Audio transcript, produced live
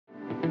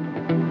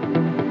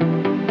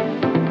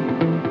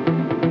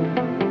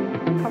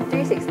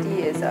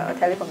a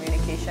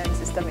telecommunication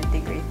system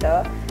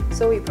integrator,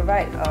 so we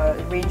provide a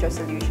range of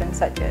solutions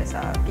such as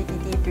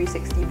PTT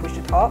 360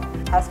 push-to-talk,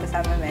 task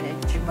assignment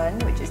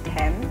management, which is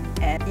TAM,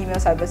 and email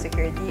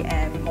cybersecurity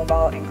and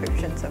mobile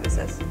encryption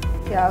services.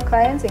 Yeah, our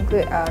clients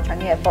include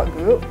Changi Airport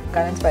Group,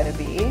 Gardens by the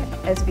Bay,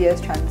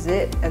 SBS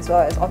Transit, as well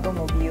as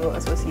Automobile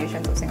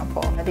Associations of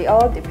Singapore. They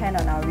all depend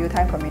on our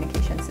real-time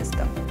communication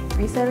system.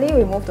 Recently,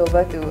 we moved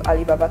over to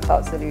Alibaba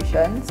Cloud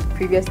solutions.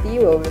 Previously,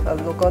 we were with a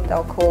local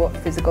telco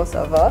physical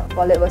server.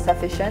 While it was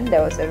sufficient,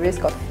 there was a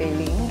risk of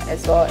failing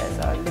as well as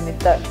a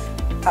limited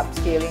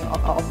upscaling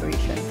of our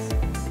operations.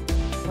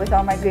 With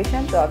our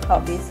migration to our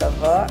cloud-based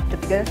server, the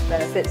biggest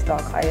benefits to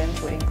our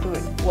clients would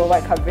include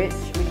worldwide coverage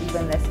with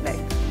even less lag.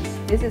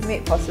 This is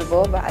made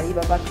possible by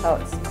Alibaba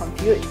Cloud's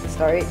compute,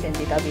 storage and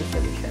database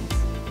solutions.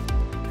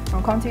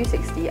 From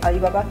Comm360,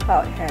 Alibaba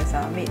Cloud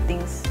has made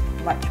things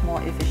much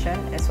more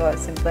efficient as well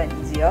as simpler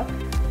and easier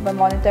by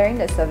monitoring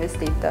the service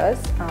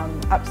status,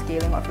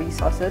 upscaling of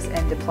resources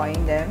and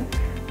deploying them,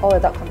 all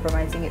without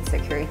compromising its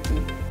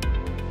security.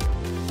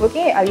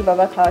 Working at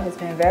Alibaba Cloud has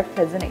been a very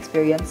pleasant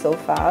experience so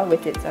far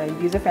with its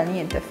user-friendly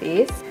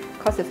interface,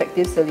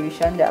 cost-effective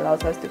solution that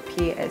allows us to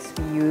pay as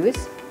we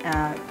use,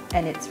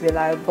 and its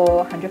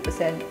reliable 100%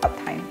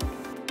 uptime.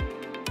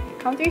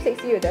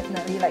 Comm360 would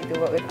definitely like to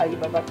work with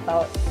Alibaba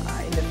Cloud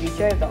in the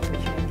future if the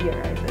opportunity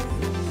arises.